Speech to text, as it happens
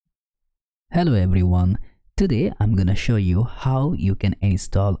Hello everyone, today I'm gonna show you how you can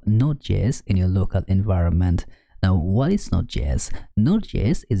install Node.js in your local environment. Now what is Node.js?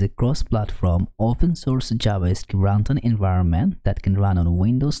 Node.js is a cross-platform open source JavaScript runtime environment that can run on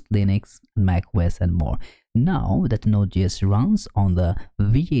Windows, Linux, macOS and more. Now that Node.js runs on the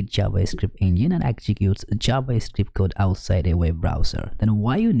V8 JavaScript engine and executes JavaScript code outside a web browser, then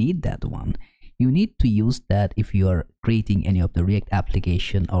why you need that one? You need to use that if you are creating any of the React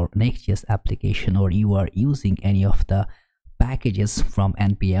application or Next.js application, or you are using any of the packages from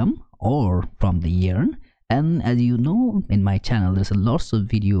NPM or from the Yarn. And as you know, in my channel there's a lots of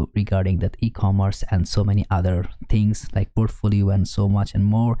video regarding that e-commerce and so many other things like portfolio and so much and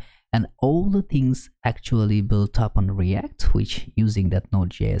more, and all the things actually built up on React, which using that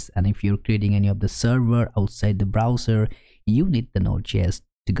Node.js. And if you're creating any of the server outside the browser, you need the Node.js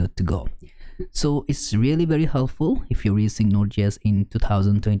to go. So it's really very helpful if you're using Node.js in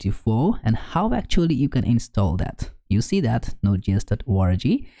 2024. And how actually you can install that? You see that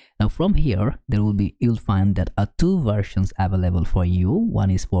nodejs.org. Now from here you'll find that two versions available for you. One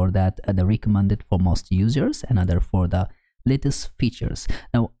is for that the recommended for most users, another for the latest features.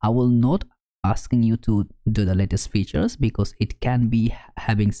 Now I will not asking you to do the latest features because it can be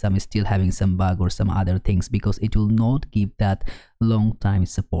still having some bug or some other things, because it will not give that long time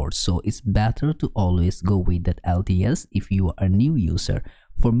support. So it's better to always go with that LTS if you are a new user.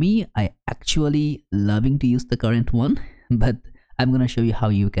 For me, I actually loving to use the current one, but I'm gonna show you how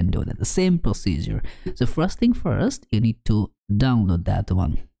you can do that, the same procedure. So first thing first, you need to download that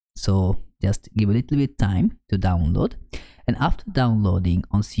one. So just give a little bit time to download, and after downloading,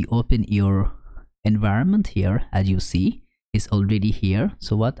 once you open your environment here, as you see, it's already here.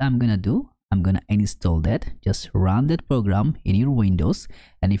 So what I'm gonna do, I'm gonna install that. Just run that program in your Windows,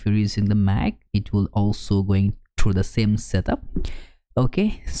 and if you're using the Mac, it will also going through the same setup.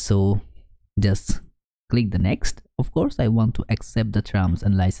 Okay, so just click the next. Of course, I want to accept the terms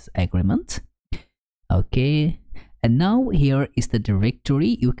and license agreement. Okay. And now here is the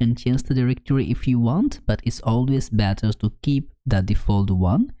directory. You can change the directory if you want, but it's always better to keep the default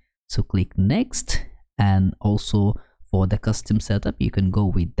one. So click next, and also for the custom setup you can go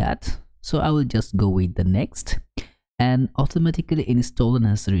with that. So I will just go with the next, and automatically install the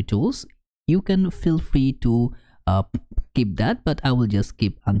necessary tools. You can feel free to keep that, but I will just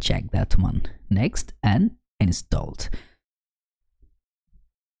keep uncheck that one. Next, and installed.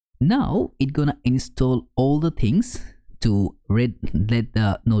 Now it's gonna install all the things to let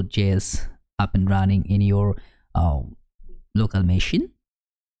the Node.js up and running in your local machine.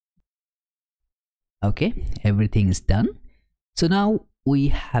 Okay, everything is done. So now we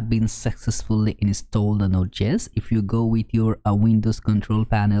have been successfully installed the Node.js. If you go with your Windows control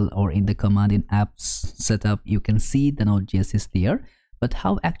panel or in the command in apps setup, you can see the Node.js is there. But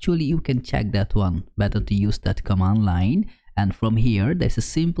how actually you can check that one? Better to use that command line. And from here, there's a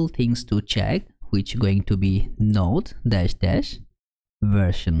simple things to check, which going to be node --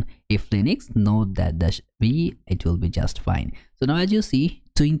 version. If Linux, node --v, it will be just fine. So now as you see,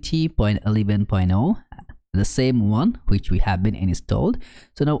 20.11.0, the same one which we have been installed.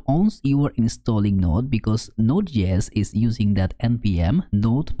 So now once you are installing Node, because Node.js is using that NPM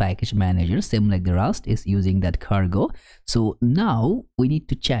Node package manager, same like the Rust is using that cargo. So now we need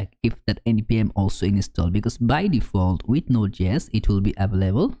to check if that NPM also installed, because by default with Node.js it will be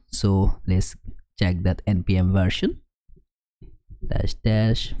available. So let's check that NPM version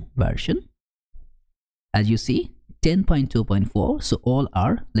 -- version. As you see, 10.2.4, so all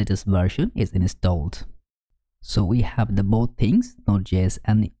our latest version is installed. So we have the both things, Node.js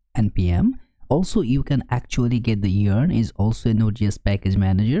and NPM. Also, you can actually get the Yarn is also a Node.js package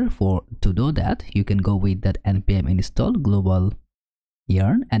manager. To do that, you can go with that npm install global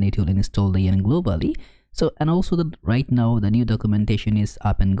Yarn, and it will install the Yarn globally. So, and also right now the new documentation is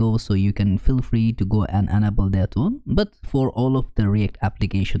up and go, so you can feel free to go and enable that one. But for all of the React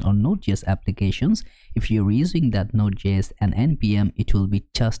application or Node.js applications, if you're using that Node.js and NPM, it will be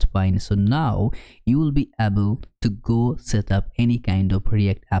just fine. So now you will be able to go set up any kind of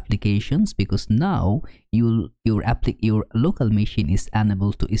React applications, because now your local machine is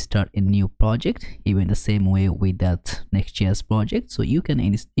unable to start a new project, even the same way with that Next.js project. So you can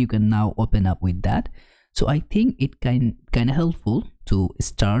now open up with that. So I think it kind of helpful to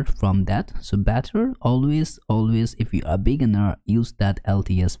start from that. So better always if you are a beginner, use that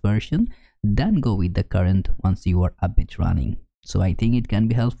LTS version, then go with the current once you are a bit running. So I think it can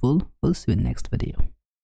be helpful. We'll see you in the next video.